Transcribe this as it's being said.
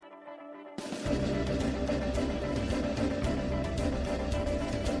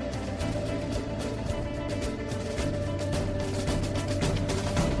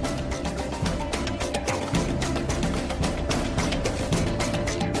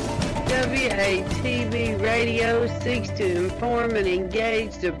WATB Radio seeks to inform and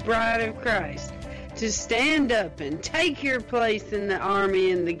engage the bride of Christ to stand up and take your place in the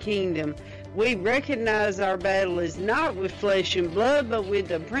army and the kingdom. We recognize our battle is not with flesh and blood, but with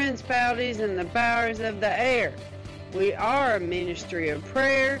the principalities and the powers of the air. We are a ministry of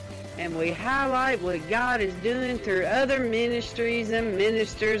prayer, and we highlight what God is doing through other ministries and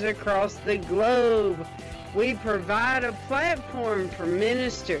ministers across the globe. We provide a platform for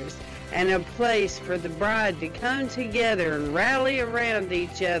ministers and a place for the bride to come together and rally around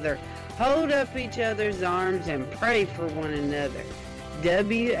each other, hold up each other's arms, and pray for one another.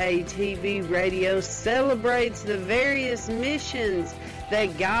 WATB Radio celebrates the various missions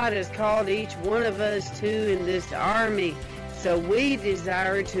that God has called each one of us to in this army. So we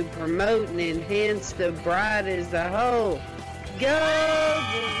desire to promote and enhance the bride as a whole. Go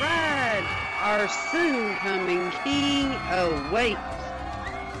bride! Our soon-coming King awaits.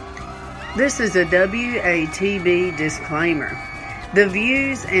 This is a WATB disclaimer. The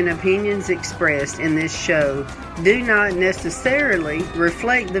views and opinions expressed in this show do not necessarily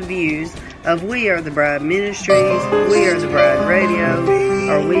reflect the views of We Are the Bride Ministries, We Are the Bride Radio,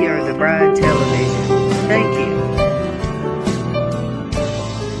 or We Are the Bride Television. Thank you.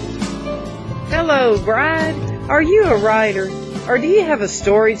 Hello, bride. Are you a writer? Or do you have a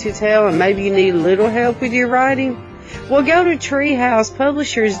story to tell and maybe you need a little help with your writing? Well, go to Treehouse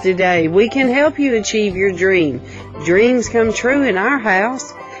Publishers today. We can help you achieve your dream. Dreams come true in our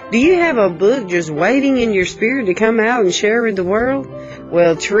house. Do you have a book just waiting in your spirit to come out and share with the world?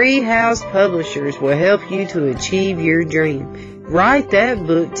 Well, Treehouse Publishers will help you to achieve your dream. Write that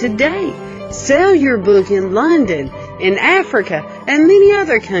book today. Sell your book in London, in Africa, and many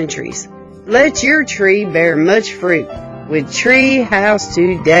other countries. Let your tree bear much fruit with Treehouse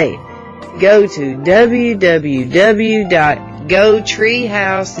today. Go to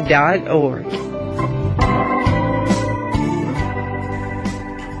www.gotreehouse.org.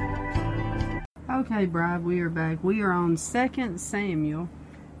 Okay, bride, we are back. We are on 2 Samuel,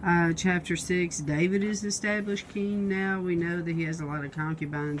 chapter 6. David is established king now. We know that he has a lot of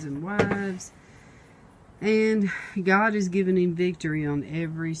concubines and wives. And God has given him victory on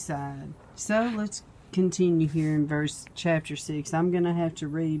every side. So let's continue here in chapter 6. I'm going to have to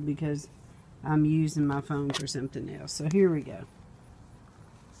read because I'm using my phone for something else. So here we go.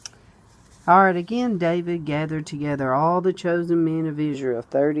 Alright, again David gathered together all the chosen men of Israel,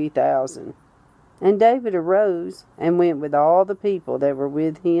 30,000. And David arose and went with all the people that were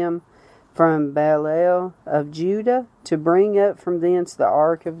with him from Baalah of Judah to bring up from thence the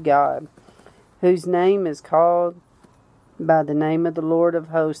ark of God, whose name is called by the name of the Lord of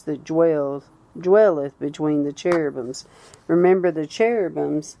hosts that dwelleth between the cherubims. Remember, the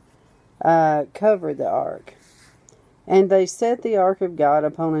cherubims covered the ark. And they set the ark of God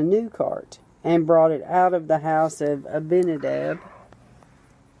upon a new cart, and brought it out of the house of Abinadab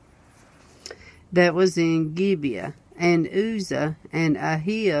that was in Gibeah. And Uzzah and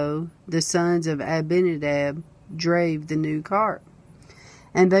Ahio, the sons of Abinadab, drave the new cart.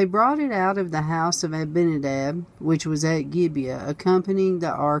 And they brought it out of the house of Abinadab, which was at Gibeah, accompanying the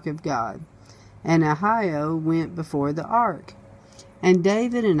ark of God. And Ahio went before the ark. And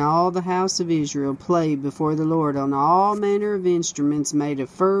David and all the house of Israel played before the Lord on all manner of instruments made of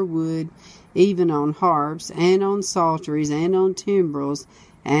fir wood, even on harps, and on psalteries, and on timbrels,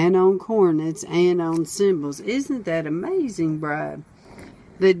 and on cornets, and on cymbals. Isn't that amazing, bride?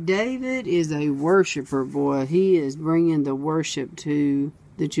 That David is a worshiper, boy. He is bringing the worship to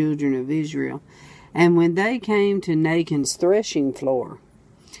the children of Israel. And when they came to Nachon's threshing floor,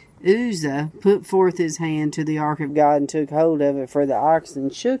 Uzzah put forth his hand to the ark of God and took hold of it, for the oxen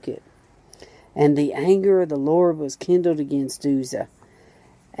shook it. And the anger of the Lord was kindled against Uzzah.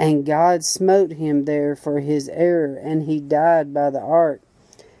 And God smote him there for his error, and he died by the ark.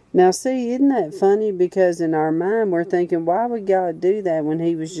 Now see, isn't that funny? Because in our mind we're thinking, why would God do that when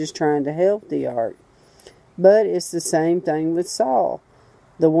he was just trying to help the ark? But it's the same thing with Saul.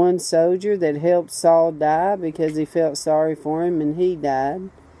 The one soldier that helped Saul die because he felt sorry for him and he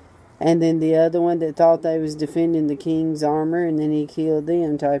died. And then the other one that thought they was defending the king's armor and then he killed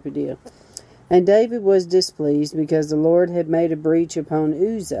them, type of deal. And David was displeased because the Lord had made a breach upon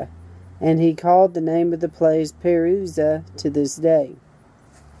Uzzah. And he called the name of the place Peruzzah to this day.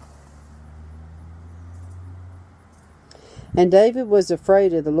 And David was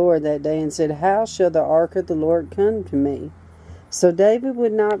afraid of the Lord that day and said, how shall the ark of the Lord come to me? So David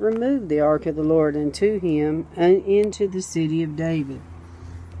would not remove the ark of the Lord unto him and into the city of David.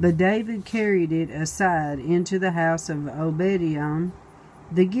 But David carried it aside into the house of Obed-edom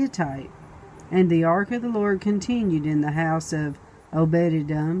the Gittite. And the ark of the Lord continued in the house of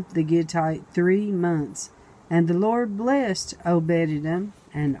Obed-edom the Gittite 3 months. And the Lord blessed Obed-edom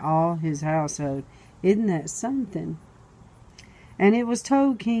and all his household. Isn't that something? And it was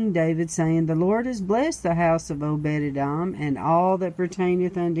told King David, saying, The Lord has blessed the house of Obed-edom and all that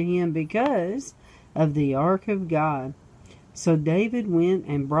pertaineth unto him because of the ark of God. So David went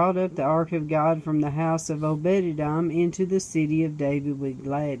and brought up the ark of God from the house of Obed-edom into the city of David with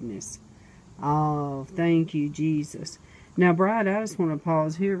gladness. Oh, thank you, Jesus. Now, Bride, I just want to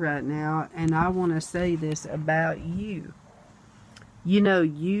pause here right now, and I want to say this about you. You know,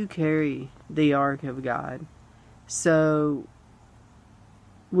 you carry the ark of God. So,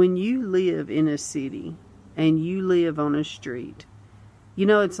 when you live in a city and you live on a street, you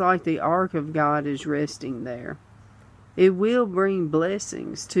know, it's like the ark of God is resting there. It will bring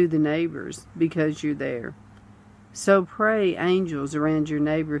blessings to the neighbors because you're there. So pray angels around your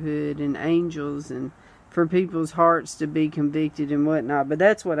neighborhood and angels and for people's hearts to be convicted and whatnot. But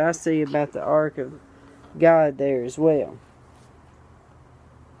that's what I see about the ark of God there as well.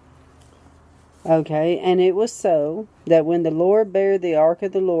 Okay, and it was so that when the Lord bare the ark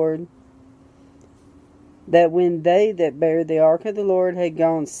of the Lord, that when they that bare the ark of the Lord had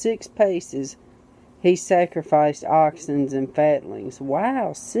gone 6 paces, he sacrificed oxen and fatlings.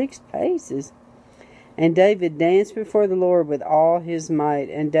 Wow, 6 paces. And David danced before the Lord with all his might.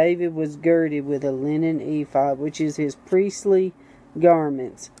 And David was girded with a linen ephod, which is his priestly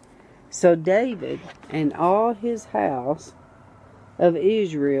garments. So David and all his house of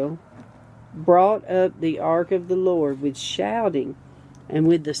Israel brought up the ark of the Lord with shouting and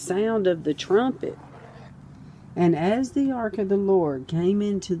with the sound of the trumpet. And as the ark of the Lord came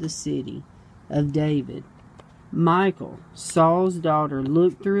into the city of David, Michal, Saul's daughter,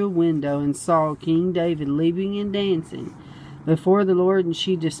 looked through a window and saw King David leaping and dancing before the Lord, and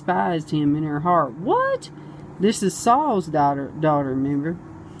she despised him in her heart. What? This is Saul's daughter, remember?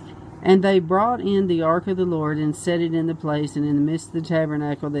 And they brought in the ark of the Lord and set it in the place and in the midst of the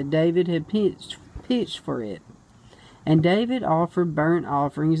tabernacle that David had pitched for it. And David offered burnt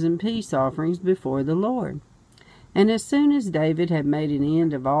offerings and peace offerings before the Lord. And as soon as David had made an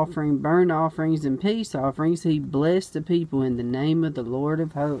end of offering burnt offerings and peace offerings, he blessed the people in the name of the Lord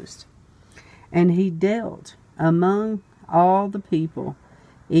of hosts. And he dealt among all the people,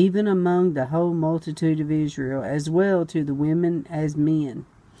 even among the whole multitude of Israel, as well to the women as men.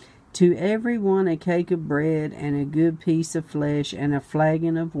 To every one a cake of bread and a good piece of flesh and a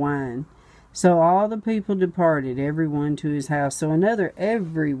flagon of wine. So all the people departed, every one to his house. So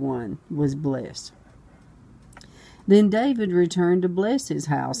everyone was blessed. Then David returned to bless his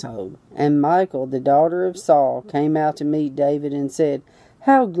household. And Michal, the daughter of Saul, came out to meet David and said,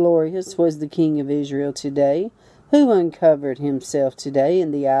 How glorious was the king of Israel today! Who uncovered himself today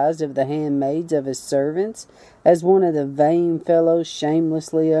in the eyes of the handmaids of his servants, as one of the vain fellows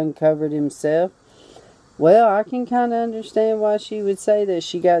shamelessly uncovered himself? Well, I can kind of understand why she would say that.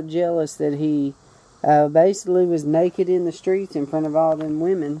 She got jealous that he basically was naked in the streets in front of all them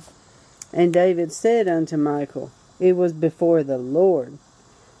women. And David said unto Michal, It was before the Lord,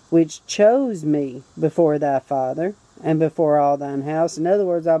 which chose me before thy father, and before all thine house. In other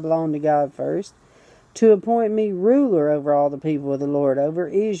words, I belong to God first, to appoint me ruler over all the people of the Lord, over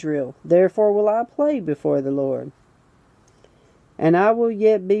Israel. Therefore will I play before the Lord. And I will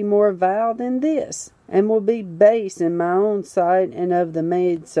yet be more vile than this, and will be base in my own sight, and of the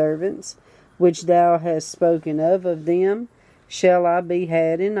maidservants, which thou hast spoken of them shall I be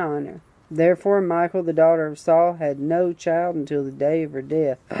had in honor. Therefore Michal, the daughter of Saul, had no child until the day of her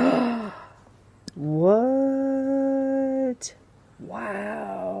death. What?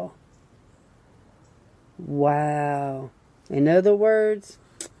 Wow. Wow. In other words,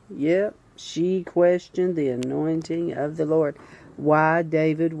 yep, she questioned the anointing of the Lord. Why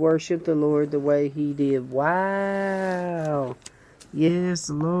David worshiped the Lord the way he did. Wow. Yes,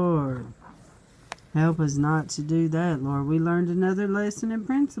 Lord. Help us not to do that, Lord. We learned another lesson and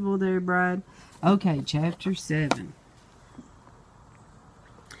principle there, Bride. Okay, chapter 7.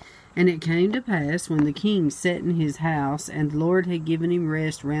 And it came to pass, when the king sat in his house, and the Lord had given him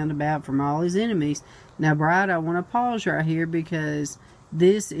rest round about from all his enemies. Now, Bride, I want to pause right here, because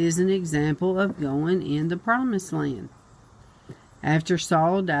this is an example of going in the promised land. After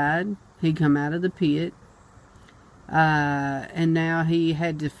Saul died, he come out of the pit. And now he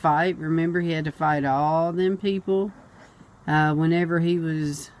had to fight. Remember, he had to fight all them people whenever he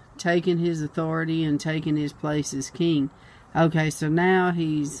was taking his authority and taking his place as king. Okay, so now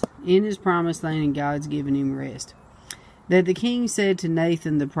he's in his promised land and God's giving him rest. That the king said to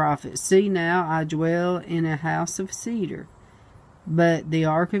Nathan the prophet, See now, I dwell in a house of cedar, but the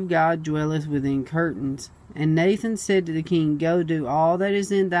ark of God dwelleth within curtains. And Nathan said to the king, Go do all that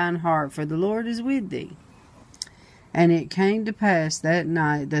is in thine heart, for the Lord is with thee. And it came to pass that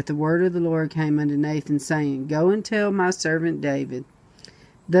night that the word of the Lord came unto Nathan, saying, Go and tell my servant David,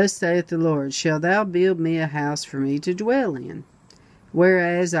 Thus saith the Lord, Shalt thou build me a house for me to dwell in?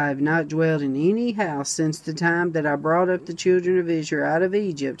 Whereas I have not dwelt in any house since the time that I brought up the children of Israel out of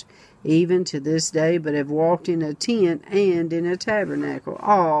Egypt, even to this day, but have walked in a tent and in a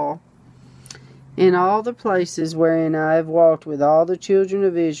tabernacle, in all the places wherein I have walked with all the children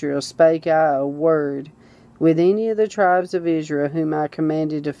of Israel, spake I a word with any of the tribes of Israel, whom I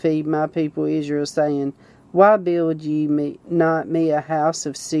commanded to feed my people Israel, saying, Why build ye not me a house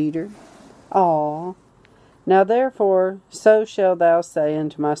of cedar? Now therefore, so shalt thou say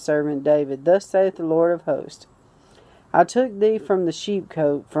unto my servant David, Thus saith the Lord of hosts, I took thee from the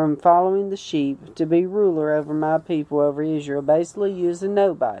sheepcote, from following the sheep, to be ruler over my people, over Israel. Basically, you as a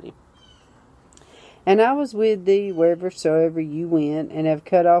nobody. And I was with thee wheresoever you went, and have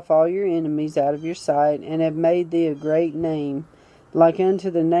cut off all your enemies out of your sight, and have made thee a great name, like unto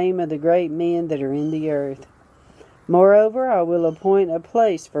the name of the great men that are in the earth. Moreover, I will appoint a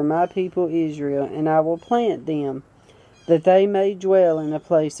place for my people Israel, and I will plant them, that they may dwell in a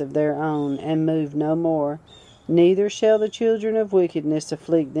place of their own, and move no more. Neither shall the children of wickedness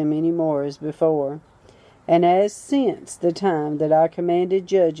afflict them any more as before. And as since the time that I commanded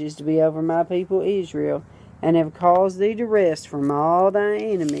judges to be over my people Israel, and have caused thee to rest from all thy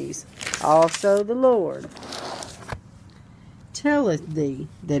enemies, also the Lord telleth thee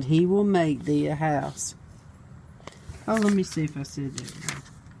that he will make thee a house. Let me see if I said that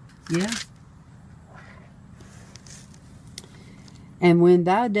right. Yeah? And when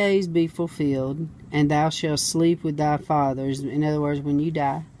thy days be fulfilled, and thou shalt sleep with thy fathers, in other words, when you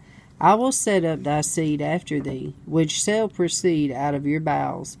die, I will set up thy seed after thee, which shall proceed out of your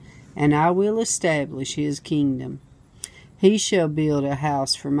bowels, and I will establish his kingdom. He shall build a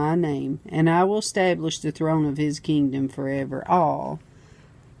house for my name, and I will establish the throne of his kingdom forever.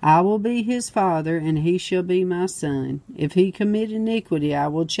 I will be his father, and he shall be my son. If he commit iniquity, I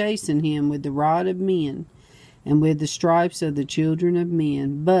will chasten him with the rod of men, and with the stripes of the children of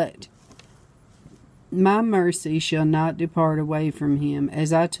men. But my mercy shall not depart away from him,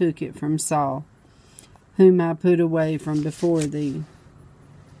 as I took it from Saul, whom I put away from before thee.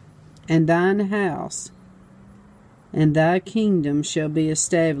 And thine house and thy kingdom shall be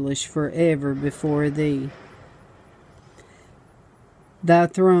established forever before thee. Thy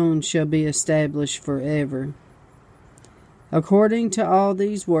throne shall be established forever. According to all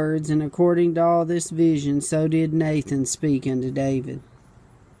these words, and according to all this vision, so did Nathan speak unto David.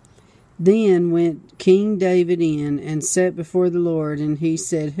 Then went King David in, and sat before the Lord, and he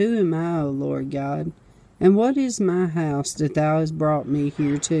said, Who am I, O Lord God? And what is my house that thou hast brought me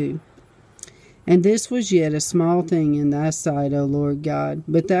hereto? And this was yet a small thing in thy sight, O Lord God.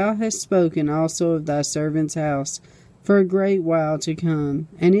 But thou hast spoken also of thy servant's house for a great while to come.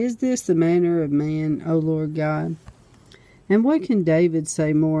 And is this the manner of man, O Lord God? And what can David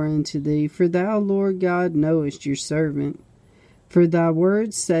say more unto thee? For thou, Lord God, knowest your servant. For thy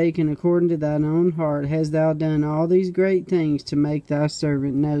word's sake, and according to thine own heart, hast thou done all these great things to make thy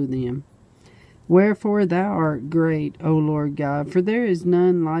servant know them. Wherefore thou art great, O Lord God, for there is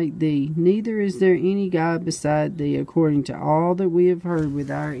none like thee, neither is there any God beside thee, according to all that we have heard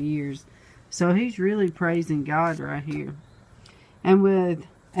with our ears. So he's really praising God right here.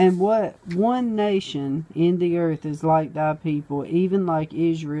 And what one nation in the earth is like thy people, even like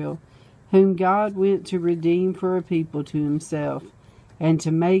Israel, whom God went to redeem for a people to himself, and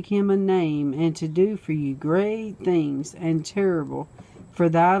to make him a name, and to do for you great things and terrible for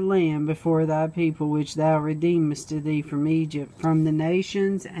thy land before thy people, which thou redeemest to thee from Egypt, from the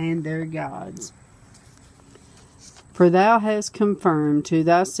nations and their gods. For thou hast confirmed to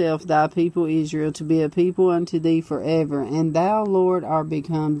thyself thy people Israel to be a people unto thee forever, and thou, Lord, art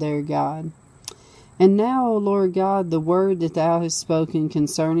become their God. And now, O Lord God, the word that thou hast spoken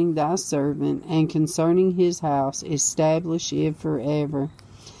concerning thy servant, and concerning his house, establish it forever,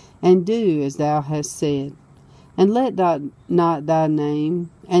 and do as thou hast said. And let thy name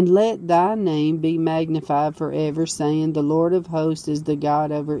be magnified forever, saying, The Lord of hosts is the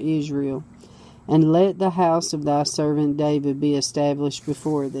God over Israel. And let the house of thy servant David be established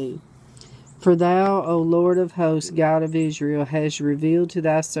before thee. For thou, O Lord of hosts, God of Israel, hast revealed to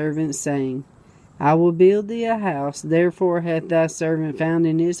thy servant, saying, I will build thee a house. Therefore hath thy servant found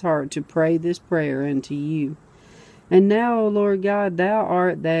in his heart to pray this prayer unto you. And now, O Lord God, thou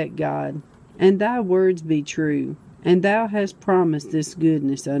art that God, and thy words be true, and thou hast promised this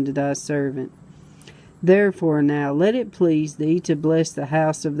goodness unto thy servant. Therefore now let it please thee to bless the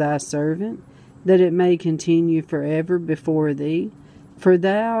house of thy servant, that it may continue forever before thee. For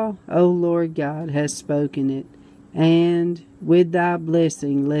thou, O Lord God, hast spoken it, and with thy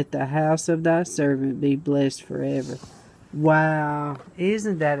blessing let the house of thy servant be blessed forever. Wow,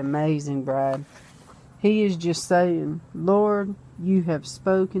 isn't that amazing, Bride? He is just saying, Lord, you have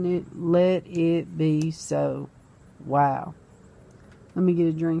spoken it, let it be so. Wow. Let me get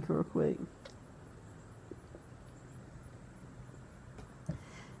a drink real quick.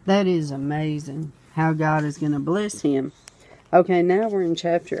 That is amazing how God is going to bless him. Okay, now we're in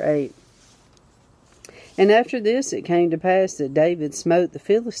chapter 8. And after this it came to pass that David smote the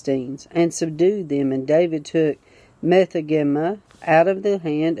Philistines and subdued them, and David took Methegemmah out of the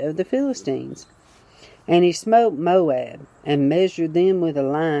hand of the Philistines. And he smote Moab, and measured them with a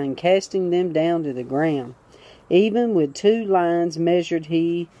line, casting them down to the ground. Even with 2 lines measured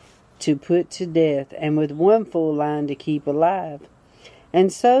he to put to death, and with 1 full line to keep alive.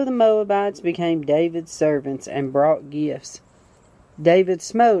 And so the Moabites became David's servants, and brought gifts. David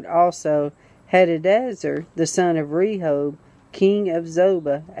smote also Hadadezer, the son of Rehob, king of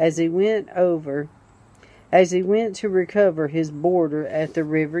Zobah, as he went to recover his border at the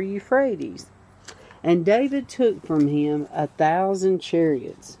river Euphrates. And David took from him 1,000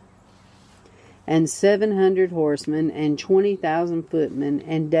 chariots, and 700 horsemen, and 20,000 footmen.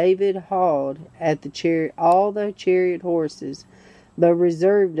 And David hauled at all the chariot horses, but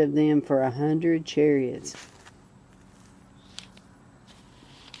reserved of them for 100 chariots.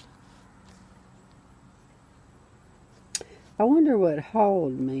 I wonder what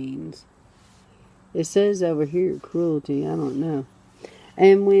hauled means. It says over here cruelty, I don't know.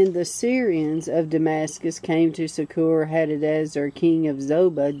 And when the Syrians of Damascus came to succor Hadadezer, king of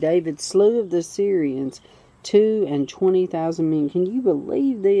Zobah, David slew of the Syrians 22,000 men. Can you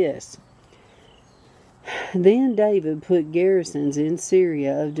believe this? Then David put garrisons in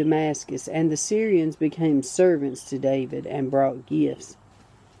Syria of Damascus, and the Syrians became servants to David, and brought gifts.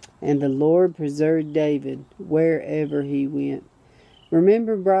 And the Lord preserved David wherever he went.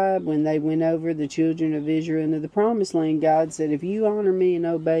 Remember, Bride, when they went over the children of Israel into the promised land, God said, if you honor me and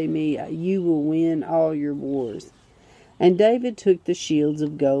obey me, you will win all your wars. And David took the shields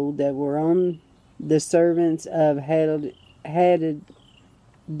of gold that were on the servants of Hadadezer,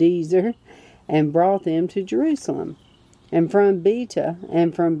 and brought them to Jerusalem. And from Betah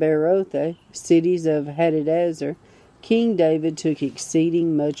and from Berothah, cities of Hadadezer, King David took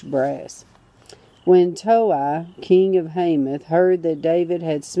exceeding much brass. When Toi, king of Hamath, heard that David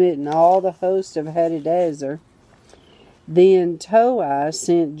had smitten all the host of Hadadezer, then Toi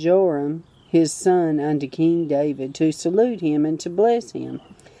sent Joram his son unto King David to salute him and to bless him,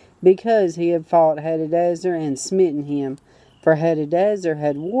 because he had fought Hadadezer and smitten him. For Hadadezer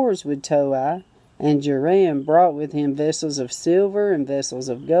had wars with Toi, and Joram brought with him vessels of silver and vessels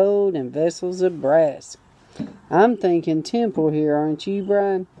of gold and vessels of brass. I'm thinking temple here, aren't you,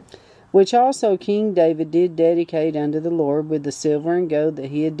 Brian? Which also King David did dedicate unto the Lord with the silver and gold that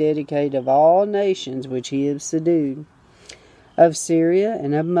he had dedicated of all nations which he had subdued, of Syria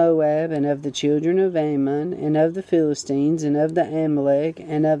and of Moab and of the children of Ammon and of the Philistines and of the Amalek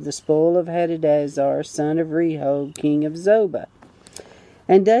and of the spoil of Hadadezer, son of Rehob, king of Zobah.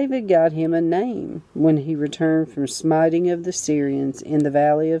 And David got him a name when he returned from smiting of the Syrians in the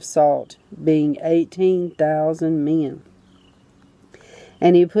valley of Salt, being 18,000 men.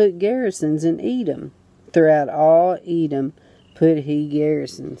 And he put garrisons in Edom. Throughout all Edom put he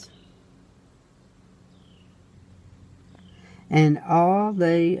garrisons. And all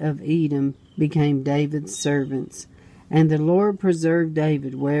they of Edom became David's servants. And the Lord preserved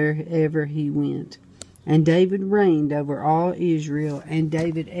David wherever he went. And David reigned over all Israel, and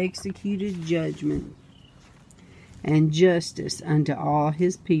David executed judgment and justice unto all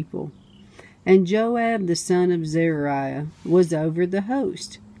his people. And Joab the son of Zeruiah was over the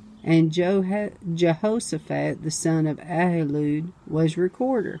host, and Jehoshaphat the son of Ahilud was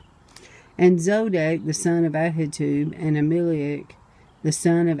recorder, and Zodak the son of Ahitub and Ahimelech the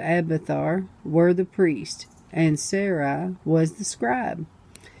son of Abiathar were the priest, and Sarai was the scribe.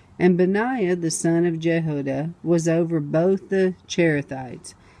 And Benaiah the son of Jehoiada was over both the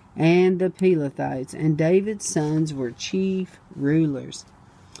Cherethites and the Pelethites, and David's sons were chief rulers.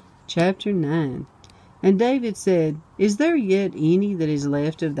 Chapter 9. And David said, Is there yet any that is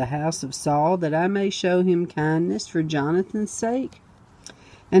left of the house of Saul, that I may show him kindness for Jonathan's sake?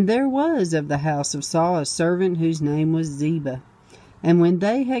 And there was of the house of Saul a servant whose name was Ziba. And when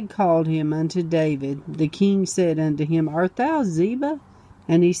they had called him unto David, the king said unto him, Art thou Ziba?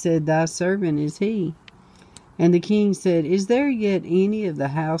 And he said, Thy servant is he. And the king said, Is there yet any of the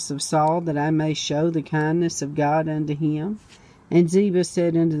house of Saul, that I may show the kindness of God unto him? And Ziba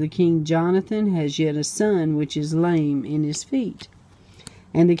said unto the king, Jonathan has yet a son which is lame in his feet.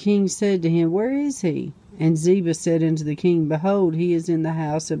 And the king said to him, Where is he? And Ziba said unto the king, Behold, he is in the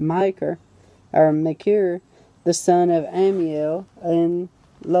house of Machir, the son of Ammiel, in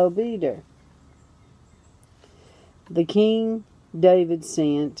Lobeder. The king David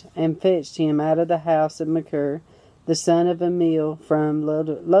sent and fetched him out of the house of Machir, the son of Ammiel, from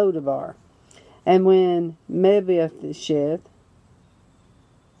Lodebar. And when Mephibosheth,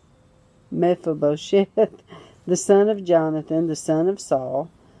 the son of Jonathan, the son of Saul,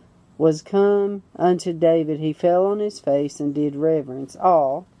 was come unto David, he fell on his face and did reverence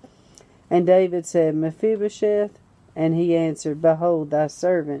all. And David said, Mephibosheth, and he answered, Behold thy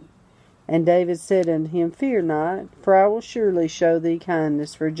servant. And David said unto him, Fear not, for I will surely show thee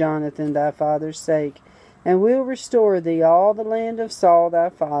kindness for Jonathan thy father's sake, and will restore thee all the land of Saul thy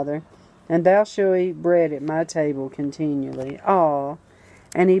father, and thou shalt eat bread at my table continually.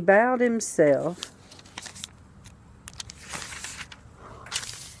 And he bowed himself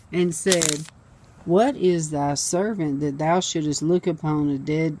and said, What is thy servant, that thou shouldest look upon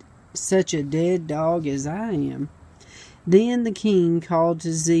such a dead dog as I am? Then the king called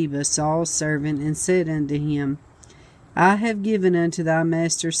to Ziba, Saul's servant, and said unto him, I have given unto thy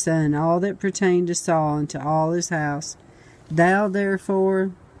master's son all that pertained to Saul and to all his house. Thou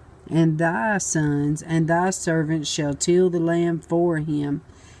therefore and thy sons and thy servants shall till the land for him,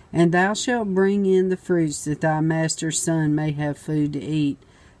 and thou shalt bring in the fruits, that thy master's son may have food to eat.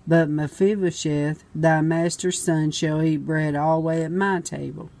 But Mephibosheth, thy master's son, shall eat bread alway at my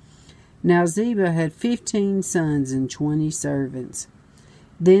table. Now Ziba had 15 sons and 20 servants.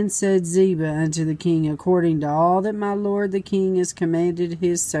 Then said Ziba unto the king, According to all that my lord the king has commanded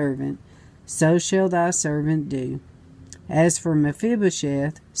his servant, so shall thy servant do. As for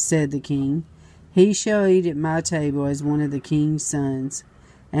Mephibosheth, said the king, he shall eat at my table as one of the king's sons.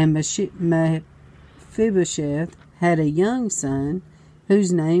 And Mephibosheth had a young son,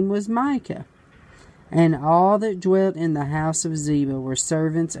 whose name was Micah. And all that dwelt in the house of Ziba were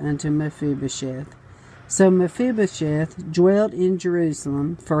servants unto Mephibosheth. So Mephibosheth dwelt in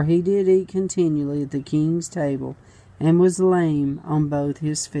Jerusalem, for he did eat continually at the king's table, and was lame on both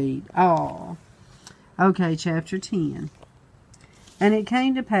his feet. Okay, chapter 10. And it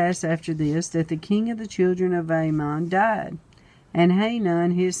came to pass after this, that the king of the children of Ammon died, and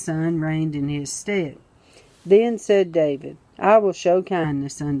Hanun his son reigned in his stead. Then said David, I will show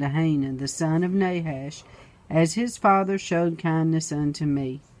kindness unto Hanun the son of Nahash, as his father showed kindness unto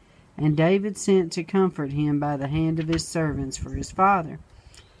me. And David sent to comfort him by the hand of his servants for his father.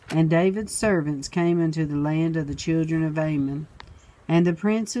 And David's servants came unto the land of the children of Ammon. And the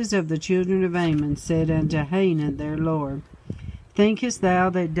princes of the children of Ammon said unto Hanun their lord, Thinkest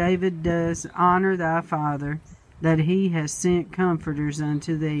thou that David does honor thy father, that he has sent comforters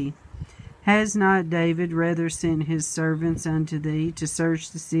unto thee? Has not David rather sent his servants unto thee to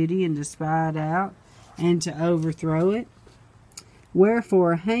search the city and to spy it out, and to overthrow it?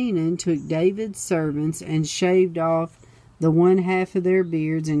 Wherefore Hanun took David's servants and shaved off the one half of their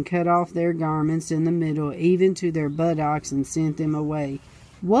beards, and cut off their garments in the middle, even to their buttocks, and sent them away.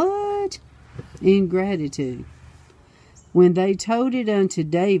 What? Ingratitude. When they told it unto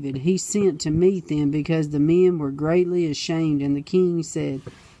David, he sent to meet them, because the men were greatly ashamed. And the king said,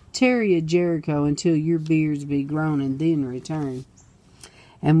 Tarry at Jericho until your beards be grown, and then return.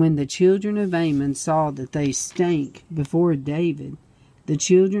 And when the children of Ammon saw that they stank before David, the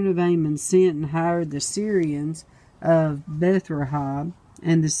children of Ammon sent and hired the Syrians of Beth-Rehob,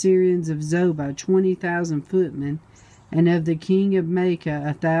 and the Syrians of Zobah 20,000 footmen, and of the king of Maacah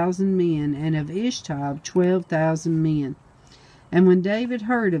 1,000 men, and of Ishtob 12,000 men. And when David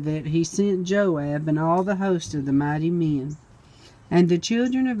heard of it, he sent Joab and all the host of the mighty men. And the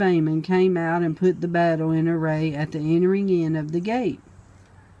children of Ammon came out and put the battle in array at the entering in of the gate.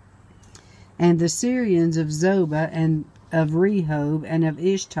 And the Syrians of Zobah and of Rehob and of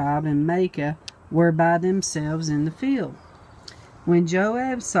Ishtob and Maacah were by themselves in the field. When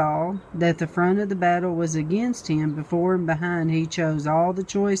Joab saw that the front of the battle was against him, before and behind, he chose all the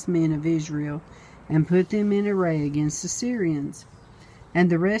choice men of Israel, and put them in array against the Syrians. And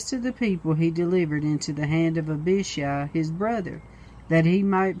the rest of the people he delivered into the hand of Abishai his brother, that he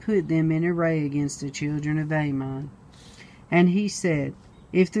might put them in array against the children of Ammon. And he said,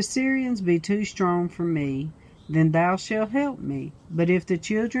 If the Syrians be too strong for me, then thou shalt help me. But if the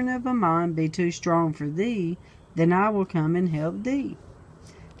children of Ammon be too strong for thee, then I will come and help thee.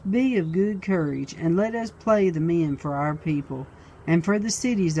 Be of good courage, and let us play the men for our people, and for the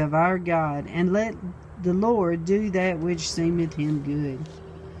cities of our God, and let the Lord do that which seemeth him good.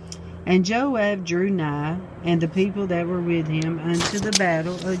 And Joab drew nigh, and the people that were with him, unto the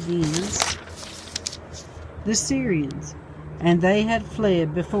battle against the Syrians, and they had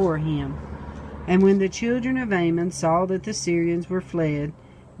fled before him. And when the children of Ammon saw that the Syrians were fled,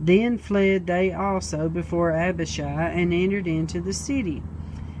 then fled they also before Abishai, and entered into the city.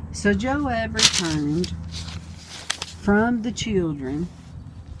 So Joab returned from the children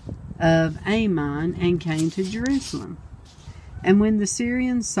of Ammon, and came to Jerusalem. And when the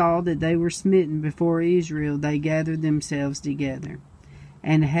Syrians saw that they were smitten before Israel, they gathered themselves together.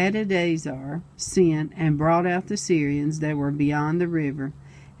 And Hadadezer sent and brought out the Syrians that were beyond the river,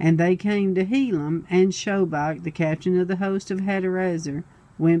 and they came to Helam, and Shobach, the captain of the host of Hadarezer,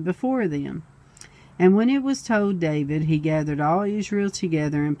 went before them. And when it was told David, he gathered all Israel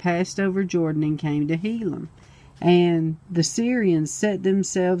together, and passed over Jordan, and came to Helam. And the Syrians set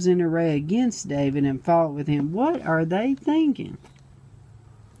themselves in array against David, and fought with him. What are they thinking?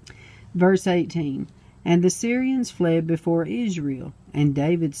 Verse 18. And the Syrians fled before Israel, and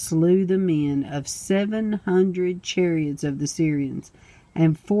David slew the men of 700 chariots of the Syrians,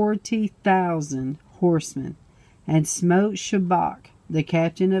 and 40,000 horsemen, and smote Shobach, the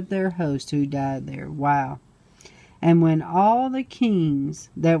captain of their host, who died there. Wow. And when all the kings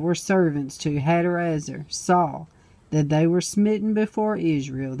that were servants to Hadarezer saw that they were smitten before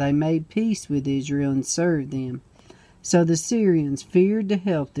Israel, they made peace with Israel and served them. So the Syrians feared to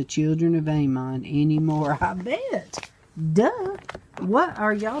help the children of Ammon anymore. I bet. Duh. What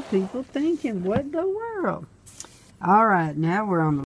are y'all people thinking? What the world? All right, now we're on the